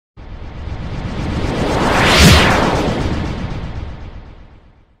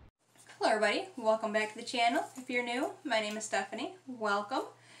everybody, welcome back to the channel. If you're new, my name is Stephanie. Welcome.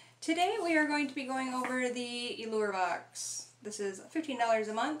 Today we are going to be going over the Allure box. This is $15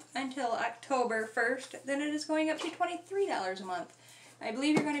 a month until October 1st. Then it is going up to $23 a month. I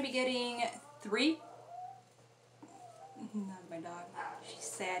believe you're going to be getting three. Not my dog. She's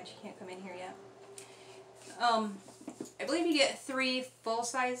sad. She can't come in here yet. I believe you get 3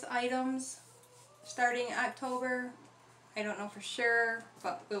 full-size items starting October. I don't know for sure,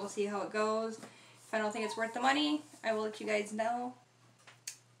 but we will see how it goes. If I don't think it's worth the money, I will let you guys know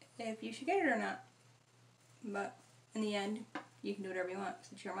if you should get it or not. But in the end, you can do whatever you want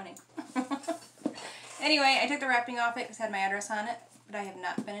because it's your money. Anyway, I took the wrapping off it because it had my address on it, but I have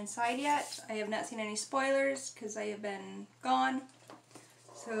not been inside yet. I have not seen any spoilers because I have been gone.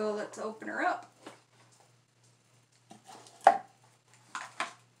 So let's open her up.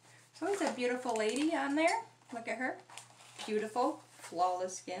 So it's a beautiful lady on there. Look at her. Beautiful,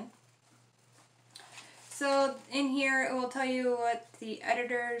 flawless skin. So in here it will tell you what the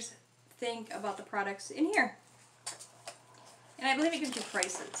editors think about the products in here. And I believe it gives you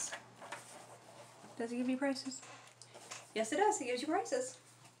prices. Does it give you prices? Yes it does, it gives you prices.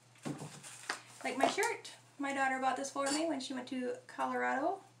 Like my shirt. My daughter bought this for me when she went to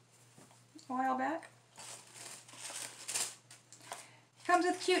Colorado a while back. Comes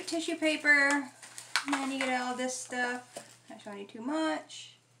with cute tissue paper. And then you get all this stuff. Not showing you too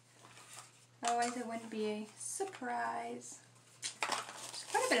much. Otherwise it wouldn't be a surprise. There's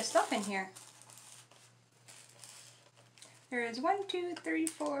quite a bit of stuff in here. There is 1, 2, 3,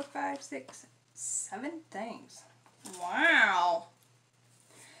 4, 5, 6, 7 things. Wow!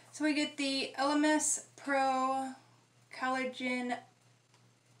 So we get the LMS Pro Collagen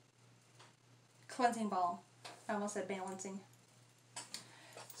Cleansing Balm. I almost said balancing.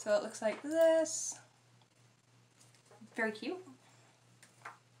 So it looks like this. Very cute.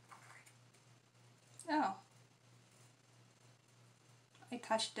 Oh. I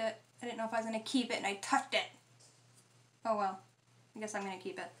touched it. I didn't know if I was going to keep it and I touched it. Oh well. I guess I'm going to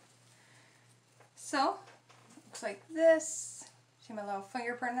keep it. So, looks like this. See my little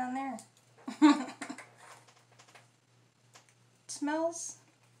fingerprint on there? It smells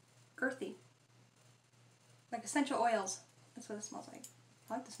earthy. Like essential oils. That's what it smells like.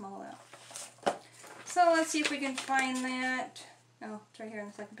 I like the smell of that. So let's see if we can find that. Oh, it's right here on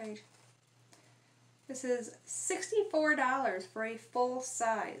the second page. This is $64 for a full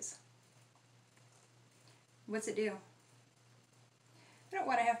size. What's it do? I don't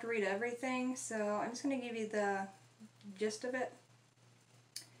want to have to read everything, so I'm just going to give you the gist of it.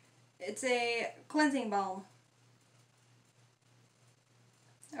 It's a cleansing balm.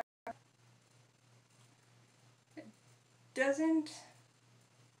 It doesn't...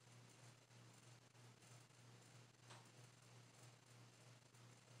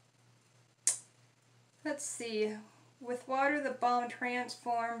 Let's see. With water, the balm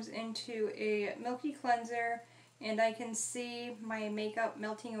transforms into a milky cleanser, and I can see my makeup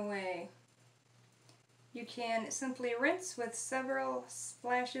melting away. You can simply rinse with several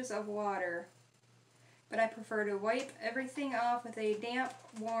splashes of water, but I prefer to wipe everything off with a damp,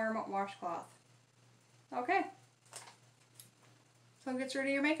 warm washcloth. Okay. So it gets rid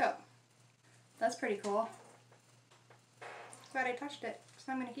of your makeup. That's pretty cool. Glad I touched it,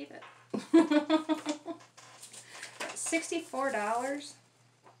 so I'm going to keep it. $64.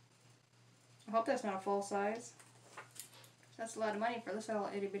 I hope that's not a full size. That's a lot of money for this little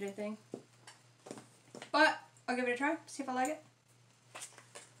itty bitty thing. But I'll give it a try, see if I like it.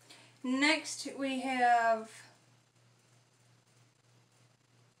 Next we have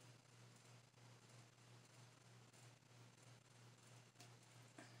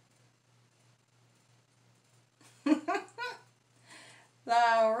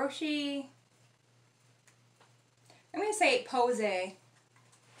La Roche. I'm going to say Pose.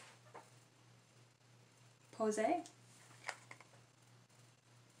 Pose?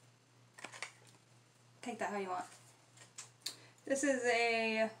 Take that how you want. This is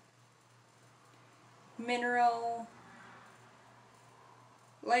a mineral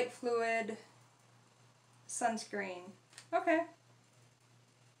light fluid sunscreen. Okay.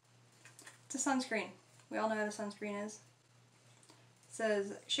 It's a sunscreen. We all know what a sunscreen is. It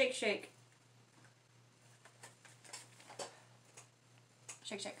says shake shake.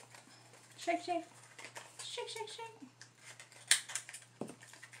 Shake, shake. Shake, shake. Shake, shake, shake.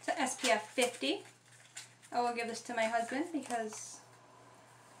 It's an SPF 50. I will give this to my husband because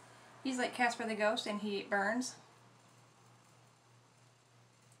he's like Casper the Ghost and he burns.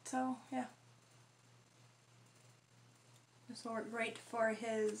 So, yeah. This will work great for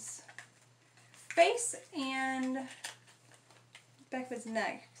his face and back of his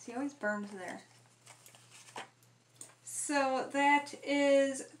neck. See, always burns there. So that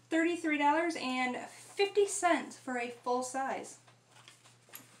is $33.50 for a full size.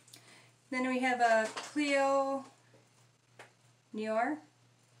 Then we have a Clio Noir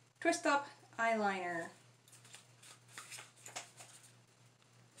twist up eyeliner.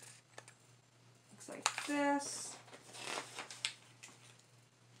 Looks like this.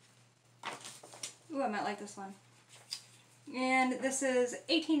 Ooh, I might like this one. And this is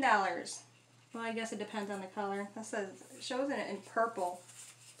 $18. Well, I guess it depends on the color. That says, it shows it in purple.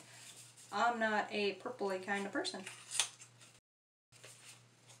 I'm not a purpley kind of person.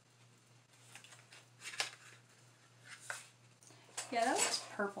 Yeah, that looks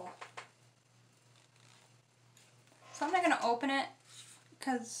purple. So I'm not going to open it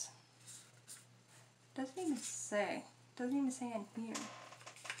because it doesn't even say. It doesn't even say in here.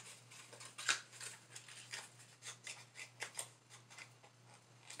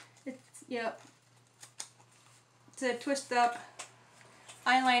 Yep. It's a twist up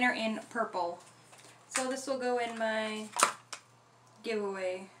eyeliner in purple. So this will go in my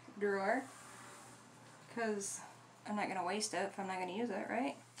giveaway drawer because I'm not going to waste it if I'm not going to use it,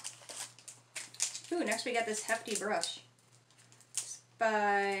 right? Ooh, next we got this hefty brush. It's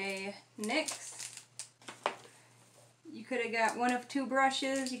by NYX. You could have got one of two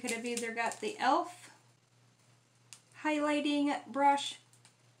brushes. You could have either got the e.l.f. highlighting brush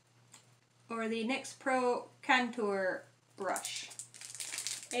or the NYX Pro Contour brush.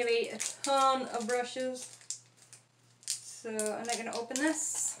 I have a ton of brushes, so I'm not going to open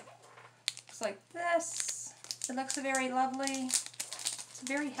this. Looks like this. It looks very lovely. It's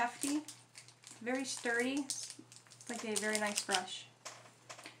very hefty, very sturdy. It's like a very nice brush.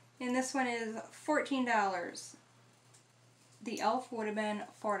 And this one is $14. The e.l.f. would have been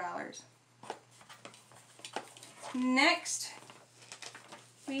 $4. Next,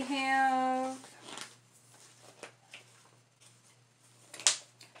 we have,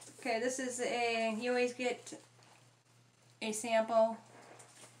 okay, this is you always get a sample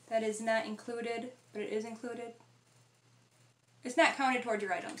that is not included, but it is included. It's not counted toward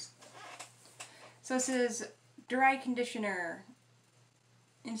your items. So this is dry conditioner,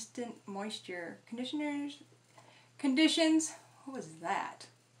 instant moisture, conditions, what was that?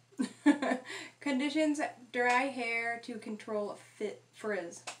 Conditions dry hair to control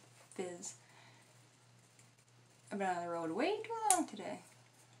frizz. I've been on the road way too long today.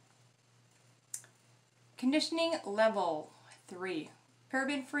 Conditioning level 3.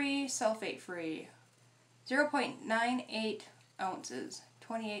 Paraben free, sulfate free. 0.98 ounces,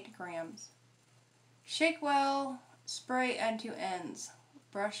 28 grams. Shake well, spray end to ends.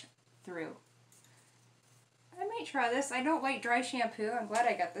 Brush through. I might try this. I don't like dry shampoo. I'm glad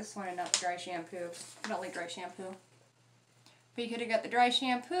I got this one and not the dry shampoo. I don't like dry shampoo. But you could have got the dry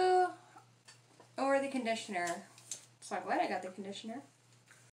shampoo or the conditioner. So I'm glad I got the conditioner.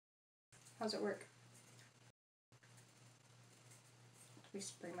 How's it work? Let me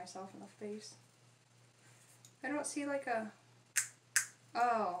spray myself in the face. I don't see like a...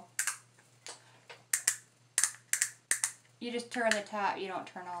 Oh. You just turn the top. You don't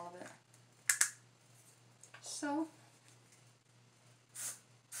turn all of it. So,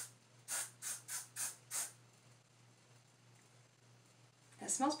 that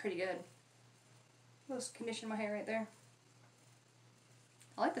smells pretty good. I'll just condition my hair right there.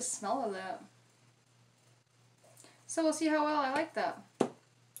 I like the smell of that. So we'll see how well I like that.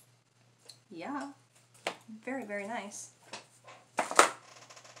 Yeah, very, very nice.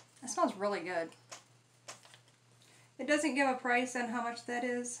 That smells really good. It doesn't give a price on how much that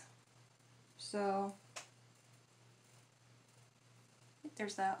is, so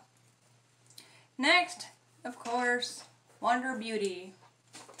there's that. Next, of course, Wander Beauty.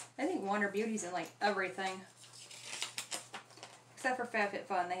 I think Wander Beauty's in like everything. Except for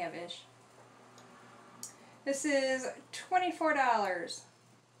FabFitFun, they have ish. This is $24. I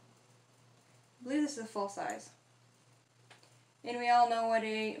believe this is a full size. And we all know what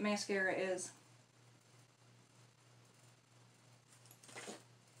a mascara is.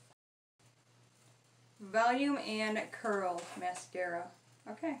 Volume and Curl Mascara.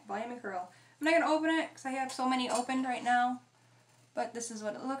 Okay, volume and curl. I'm not going to open it because I have so many opened right now. But this is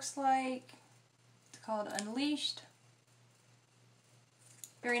what it looks like. It's called Unleashed.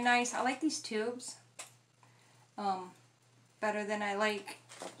 Very nice. I like these tubes better than I like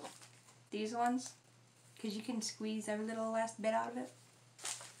these ones. Because you can squeeze every little last bit out of it.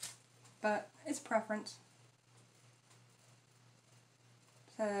 But it's preference.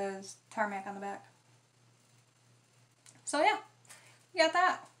 It says Tarmac on the back. So yeah. You got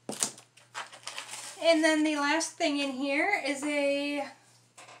that. And then the last thing in here is a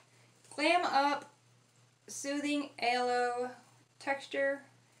Glam Up Soothing Aloe Texture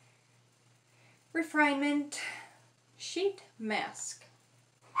Refinement Sheet Mask.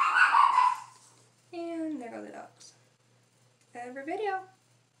 And there go the dogs. Every video.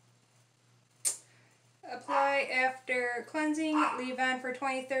 Apply after cleansing. Leave on for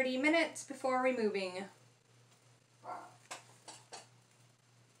 20-30 minutes before removing.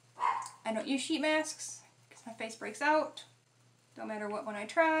 I don't use sheet masks because my face breaks out. Don't matter what one I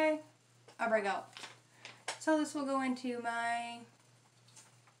try, I'll break out. So this will go into my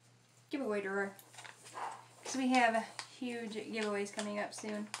giveaway drawer because we have huge giveaways coming up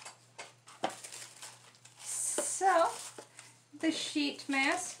soon. So the sheet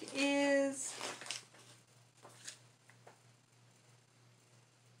mask is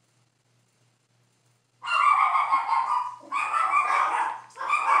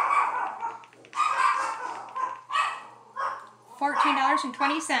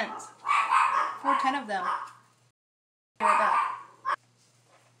 $14.20 for 10 of them.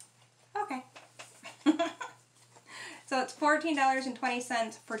 Okay. So it's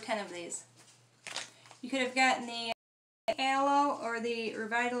 $14.20 for 10 of these. You could have gotten the Aloe or the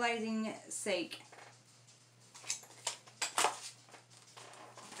Revitalizing Sake.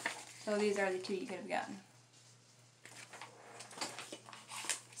 So these are the two you could have gotten.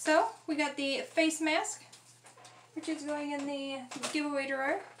 So we got the face mask, which is going in the giveaway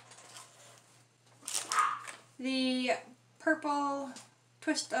drawer. The purple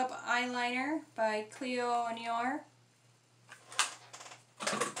twist up eyeliner by Cleo Noir,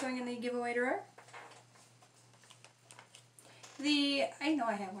 going in the giveaway drawer. I know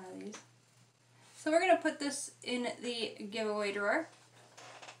I have one of these. So we're going to put this in the giveaway drawer.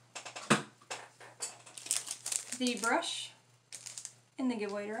 The brush in the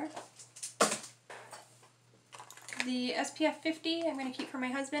giveaway drawer. The SPF 50 I'm going to keep for my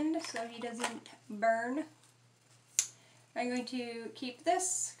husband so he doesn't burn. I'm going to keep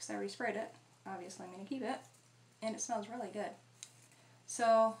this because I already sprayed it. Obviously I'm going to keep it. And it smells really good.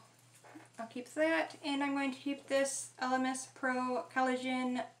 So I'll keep that. And I'm going to keep this LMS Pro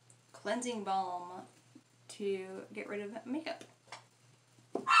Collagen Cleansing Balm to get rid of makeup.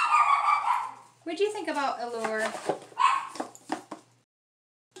 What do you think about Allure?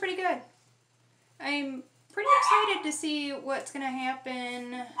 Pretty good. I'm pretty excited to see what's going to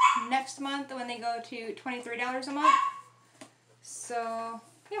happen next month when they go to $23 a month. So,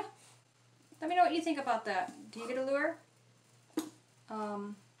 yeah. Let me know what you think about that. Do you get Allure?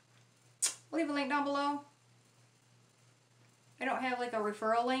 I'll leave a link down below. I don't have like a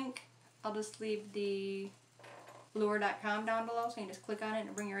referral link. I'll just leave the allure.com down below so you can just click on it and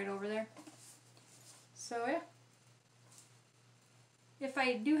it'll bring you right over there. So, yeah. If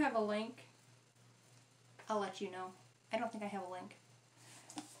I do have a link, I'll let you know. I don't think I have a link.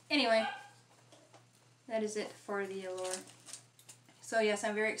 Anyway, that is it for the Allure. So yes,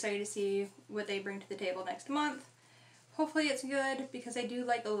 I'm very excited to see what they bring to the table next month. Hopefully it's good because I do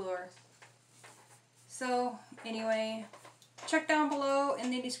like Allure. So anyway, check down below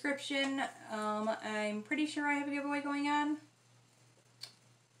in the description. I'm pretty sure I have a giveaway going on.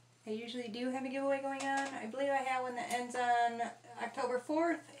 I usually do have a giveaway going on. I believe I have one that ends on October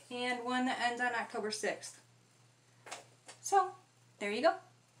 4th and one that ends on October 6th. So, there you go.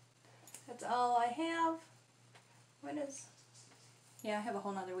 That's all I have. What is... Yeah, I have a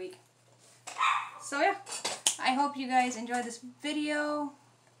whole nother week. So yeah, I hope you guys enjoyed this video.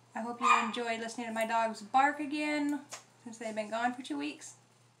 I hope you enjoyed listening to my dogs bark again, since they've been gone for 2 weeks.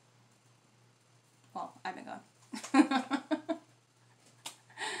 Well, I've been gone.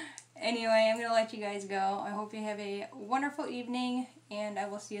 Anyway, I'm going to let you guys go. I hope you have a wonderful evening, and I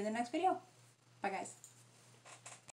will see you in the next video. Bye, guys.